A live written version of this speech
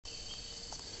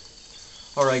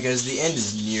Alright guys, the end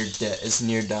is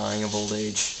near dying of old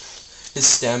age. His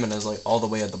stamina is like all the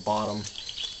way at the bottom.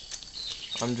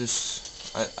 I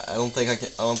don't think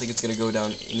it's gonna go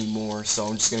down anymore, so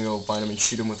I'm just gonna go find him and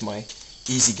shoot him with my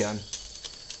easy gun.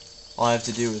 All I have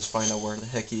to do is find out where the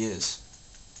heck he is.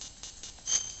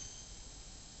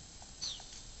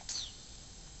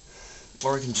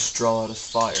 Or I can just draw out his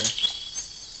fire.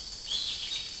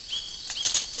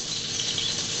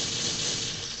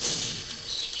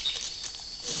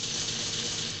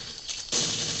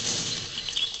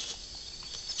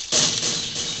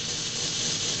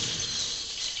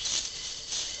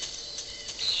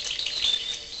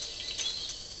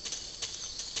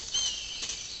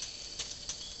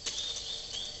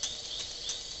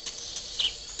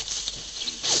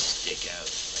 Stick out like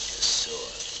a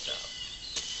sore thumb.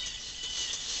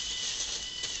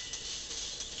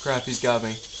 Crap, he's got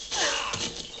me.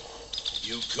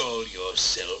 You call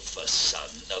yourself a son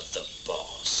of the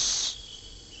boss.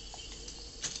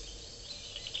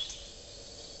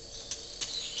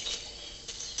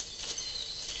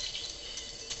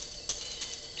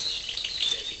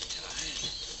 Getting tired.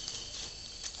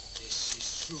 This is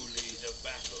truly the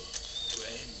battle to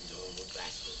end all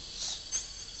battles.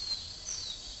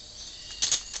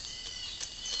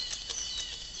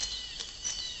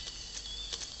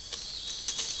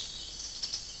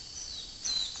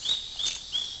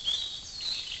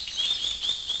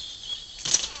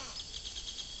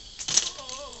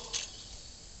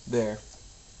 There.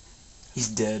 He's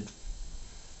dead.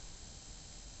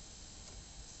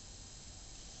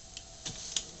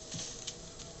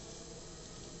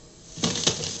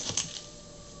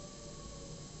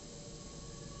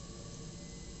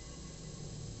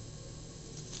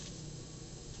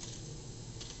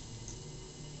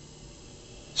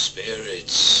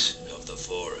 Spirits of the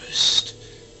forest,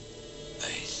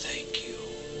 I thank you.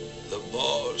 The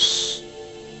boss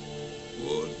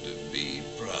would be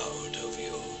proud of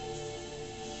you.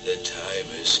 The time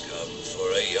has come for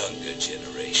a younger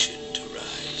generation to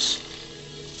rise.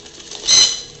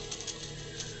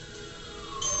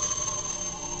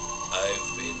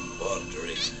 I've been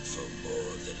wandering for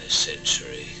more than a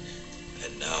century,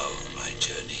 and now my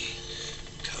journey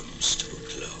comes to a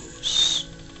close.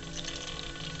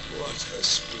 What a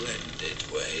splendid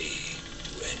way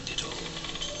to end it all.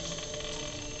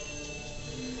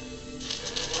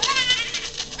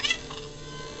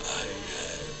 I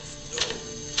have no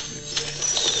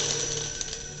regrets.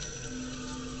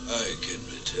 I can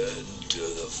return to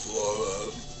the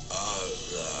Forum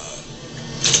Allah.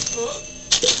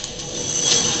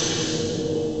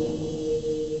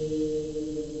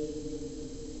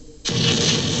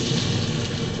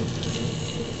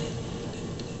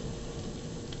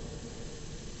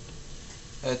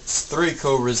 That's 3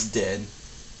 Cobras dead.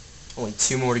 Only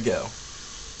 2 more to go.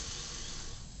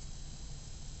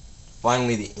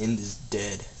 Finally, the end is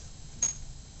dead.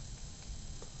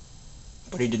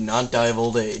 But he did not die of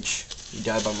old age. He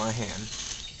died by my hand.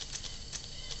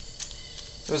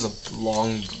 It was a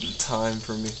long time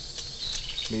for me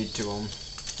to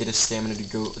get his stamina to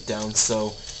go down.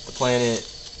 So the planet,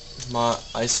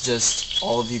 I suggest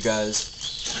all of you guys.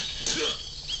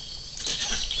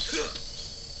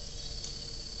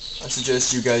 I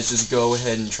suggest you guys just go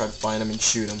ahead and try to find him and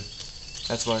shoot him.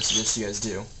 That's what I suggest you guys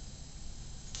do.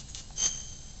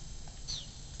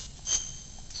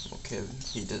 Okay,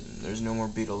 he didn't. There's no more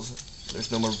beetles.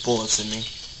 There's no more bullets in me.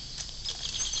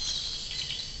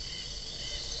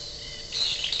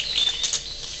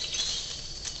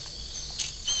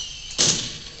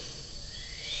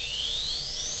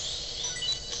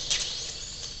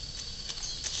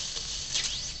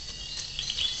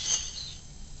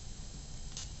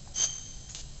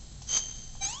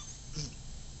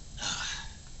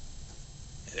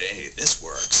 Hey, this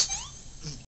works.